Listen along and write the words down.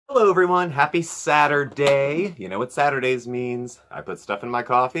Hello everyone, happy Saturday. You know what Saturdays means. I put stuff in my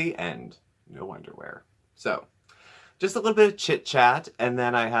coffee and no underwear. So, just a little bit of chit chat and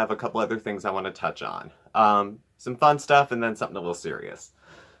then I have a couple other things I want to touch on. Some fun stuff and then something a little serious.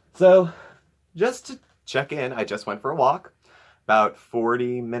 So, just to check in, I just went for a walk. About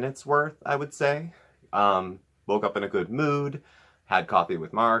 40 minutes worth, I would say. Woke up in a good mood, had coffee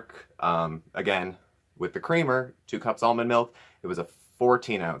with Marc. Again, with the creamer, 2 cups almond milk. It was a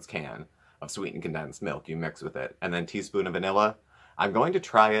 14-ounce can of sweetened condensed milk you mix with it, and then teaspoon of vanilla. I'm going to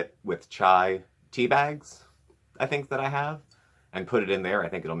try it with chai tea bags, I think that I have, and put it in there. I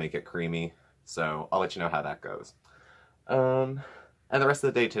think it'll make it creamy, so I'll let you know how that goes. And the rest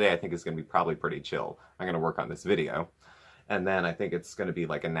of the day today I think is going to be probably pretty chill. I'm going to work on this video, and then I think it's going to be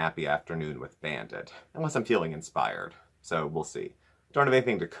like a nappy afternoon with Bandit, unless I'm feeling inspired, so we'll see. Don't have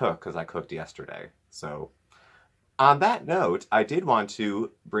anything to cook because I cooked yesterday, so... On that note, I did want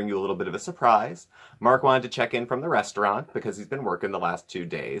to bring you a little bit of a surprise. Marc wanted to check in from the restaurant because he's been working the last 2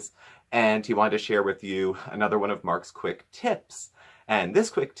 days, and he wanted to share with you another one of Marc's quick tips. And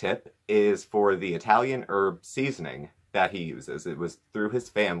this quick tip is for the Italian herb seasoning that he uses. It was through his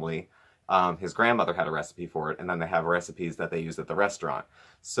family. His grandmother had a recipe for it, and then they have recipes that they use at the restaurant.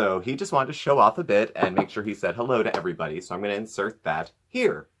 So he just wanted to show off a bit and make sure he said hello to everybody, so I'm going to insert that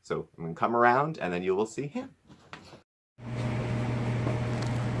here. So I'm going to come around, and then you will see him.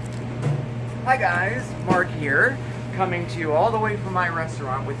 Hi guys, Marc here, coming to you all the way from my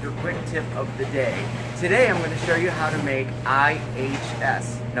restaurant with your quick tip of the day. Today I'm going to show you how to make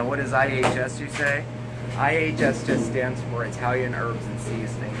IHS. Now what is IHS, you say? IHS just stands for Italian Herbs and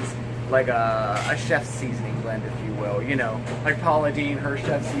Seasonings, like a chef's seasoning blend, if you will. You know, like Paula Deen, her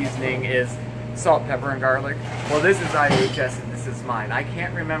chef's seasoning is salt, pepper, and garlic. Well, this is IHS and this is mine. I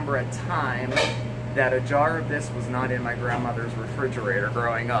can't remember a time that a jar of this was not in my grandmother's refrigerator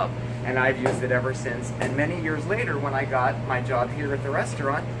growing up, and I've used it ever since. And many years later, when I got my job here at the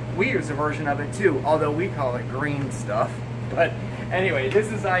restaurant, we use a version of it too, although we call it green stuff. But anyway,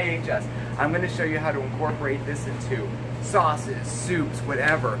 this is IHS. I'm going to show you how to incorporate this into sauces, soups,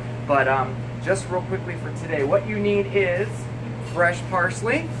 whatever. But just real quickly for today, what you need is fresh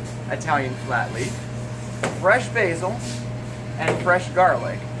parsley, Italian flat leaf, fresh basil, and fresh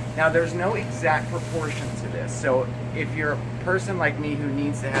garlic. Now there's no exact proportion to this, so if you're a person like me who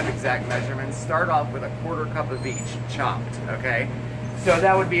needs to have exact measurements, start off with a 1/4 cup of each chopped, okay? So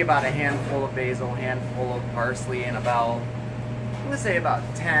that would be about a handful of basil, handful of parsley, and about, let's say about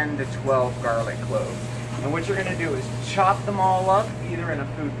 10 to 12 garlic cloves. And what you're going to do is chop them all up, either in a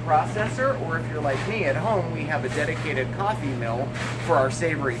food processor, or if you're like me at home, we have a dedicated coffee mill for our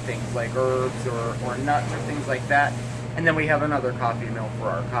savory things like herbs or nuts or things like that. And then we have another coffee mill for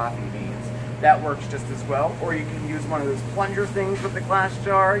our coffee beans. That works just as well. Or you can use one of those plunger things with the glass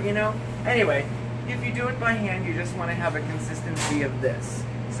jar, you know. Anyway, if you do it by hand, you just want to have a consistency of this.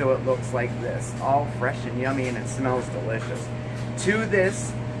 So it looks like this, all fresh and yummy, and it smells delicious. To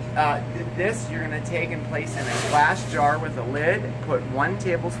this, you're going to take and place in a glass jar with a lid, put 1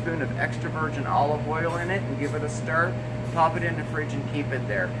 tablespoon of extra virgin olive oil in it and give it a stir, pop it in the fridge and keep it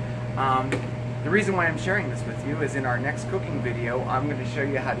there. The reason why I'm sharing this with you is in our next cooking video, I'm going to show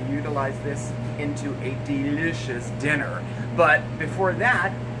you how to utilize this into a delicious dinner. But before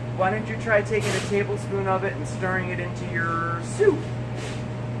that, why don't you try taking a tablespoon of it and stirring it into your soup?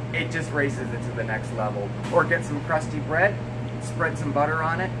 It just raises it to the next level. Or get some crusty bread, spread some butter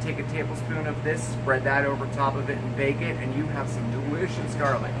on it, take a tablespoon of this, spread that over top of it and bake it, and you have some delicious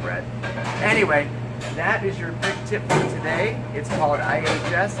garlic bread. Anyway, that is your quick tip for today. It's called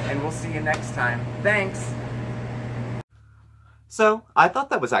IHS, and we'll see you next time. Thanks! So, I thought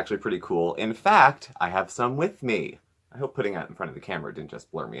that was actually pretty cool. In fact, I have some with me. I hope putting that in front of the camera didn't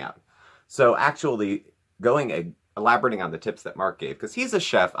just blur me out. So actually, elaborating on the tips that Marc gave, because he's a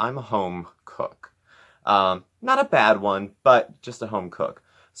chef, I'm a home cook. Not a bad one, but just a home cook.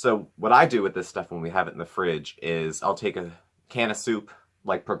 So what I do with this stuff when we have it in the fridge is I'll take a can of soup,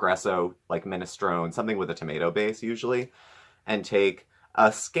 like Progresso, like minestrone, something with a tomato base usually, and take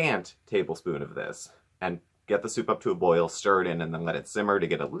a scant tablespoon of this and get the soup up to a boil, stir it in, and then let it simmer to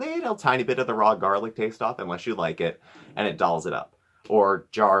get a little tiny bit of the raw garlic taste off, unless you like it, and it dulls it up. Or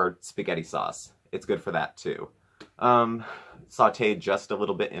jarred spaghetti sauce. It's good for that too. Sauteed just a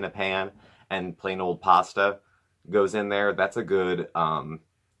little bit in a pan, and plain old pasta goes in there. That's a good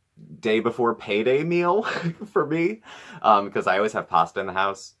day before payday meal for me, because I always have pasta in the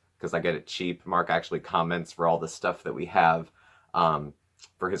house because I get it cheap. Marc actually comments for all the stuff that we have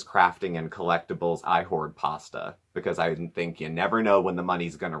for his crafting and collectibles. I hoard pasta because I think you never know when the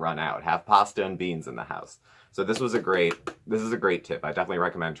money's going to run out. Have pasta and beans in the house. So this is a great tip. I definitely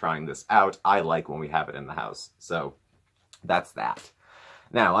recommend trying this out. I like when we have it in the house. So that's that.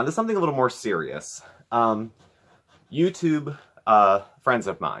 Now, on to something a little more serious. YouTube friends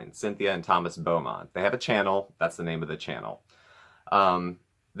of mine, Cynthia and Thomas Beaumont, they have a channel. That's the name of the channel.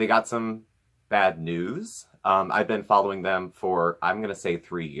 They got some bad news. I've been following them for, I'm going to say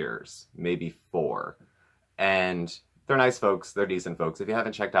 3 years, maybe 4. And they're nice folks. They're decent folks. If you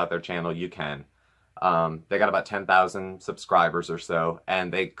haven't checked out their channel, you can. They got about 10,000 subscribers or so,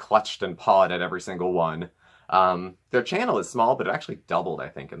 and they clutched and pawed at every single one. Their channel is small, but it actually doubled, I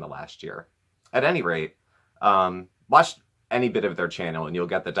think, in the last year. At any rate, watch any bit of their channel and you'll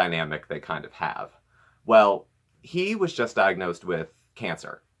get the dynamic they kind of have. Well, he was just diagnosed with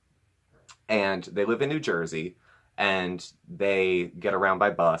cancer. And they live in New Jersey, and they get around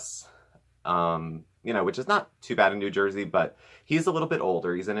by bus, you know, which is not too bad in New Jersey, but he's a little bit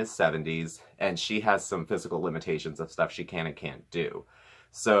older. He's in his 70s, and she has some physical limitations of stuff she can and can't do.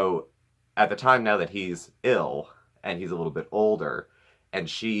 So at the time now that he's ill, and he's a little bit older, and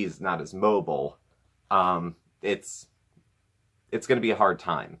she's not as mobile, it's going to be a hard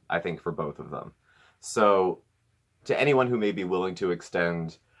time, I think, for both of them. So to anyone who may be willing to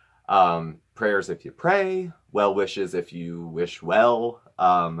extend prayers if you pray, well wishes if you wish well,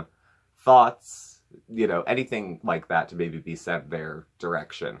 thoughts, you know, anything like that to maybe be sent their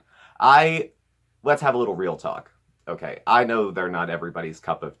direction. Let's have a little real talk. Okay, I know they're not everybody's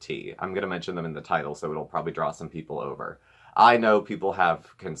cup of tea. I'm going to mention them in the title, so it'll probably draw some people over. I know people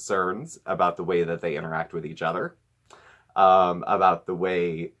have concerns about the way that they interact with each other, about the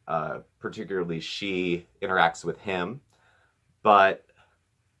way, particularly she interacts with him, but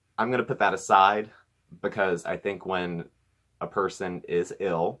I'm going to put that aside because I think when a person is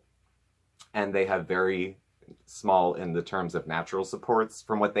ill and they have very small in the terms of natural supports,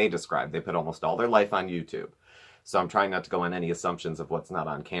 from what they describe, they put almost all their life on YouTube. So I'm trying not to go on any assumptions of what's not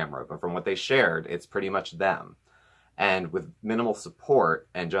on camera, but from what they shared, it's pretty much them. And with minimal support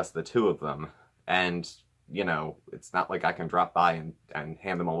and just the two of them, and, you know, it's not like I can drop by and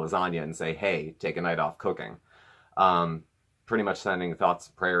hand them a lasagna and say, hey, take a night off cooking. Pretty much sending thoughts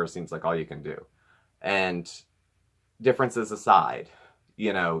and prayers seems like all you can do. And differences aside,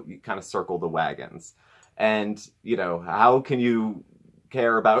 you know, you kind of circle the wagons. And, you know, how can you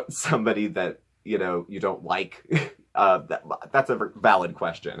care about somebody that, you know, you don't like? That's a valid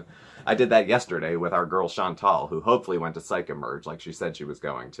question. I did that yesterday with our girl Chantal, who hopefully went to Psych Emerge like she said she was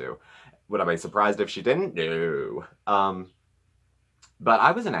going to. Would I be surprised if she didn't? No. But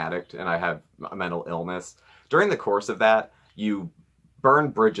I was an addict and I have a mental illness. During the course of that, you burn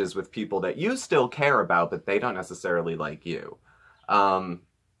bridges with people that you still care about, but they don't necessarily like you. And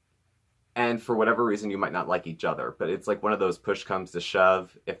for whatever reason, you might not like each other, but it's like one of those push comes to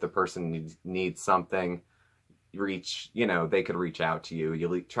shove. If the person needs something, you know, they could reach out to you.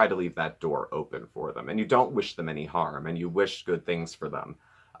 You try to leave that door open for them, and you don't wish them any harm, and you wish good things for them,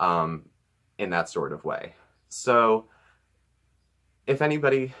 in that sort of way. So if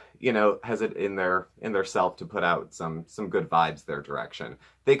anybody, you know, has it in their self to put out some good vibes their direction,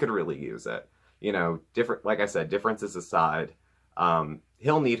 they could really use it. You know, like I said, differences aside,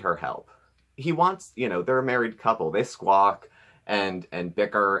 he'll need her help. He wants, you know, they're a married couple. They squawk and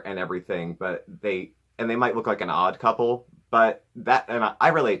bicker and everything, but they might look like an odd couple, but I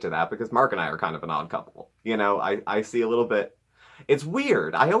relate to that because Mark and I are kind of an odd couple. You know, I see a little bit, it's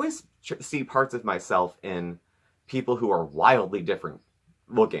weird. I always see parts of myself in people who are wildly different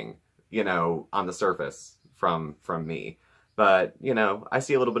looking, you know, on the surface from me. But, you know, I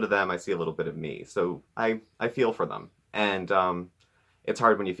see a little bit of them, I see a little bit of me. So I feel for them. And it's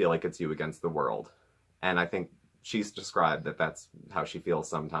hard when you feel like it's you against the world. And I think she's described that that's how she feels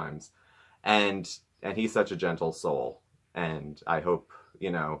sometimes. And he's such a gentle soul. And I hope,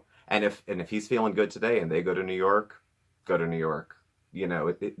 you know, and if he's feeling good today and they go to New York, go to New York. You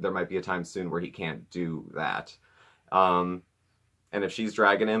know, there might be a time soon where he can't do that. And if she's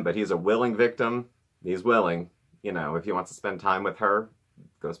dragging him, but he's a willing victim, he's willing. You know, if he wants to spend time with her,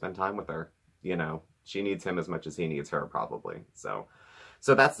 go spend time with her. You know, she needs him as much as he needs her, probably. So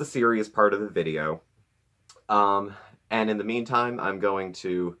that's the serious part of the video. And in the meantime, I'm going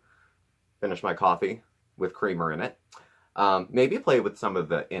to finish my coffee with creamer in it. Maybe play with some of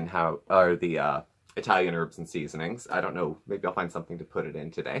the in-house, or the Italian herbs and seasonings. I don't know, maybe I'll find something to put it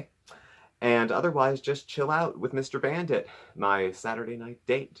in today. And otherwise, just chill out with Mr. Bandit, my Saturday night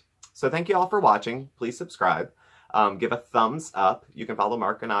date. So thank you all for watching. Please subscribe. Give a thumbs up. You can follow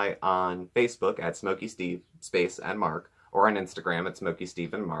Mark and I on Facebook at SmokeySteveAndMarc, or on Instagram at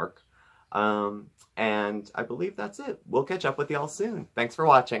SmokeySteveAndMarc. And I believe that's it. We'll catch up with y'all soon. Thanks for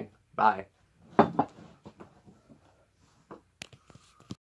watching. Bye.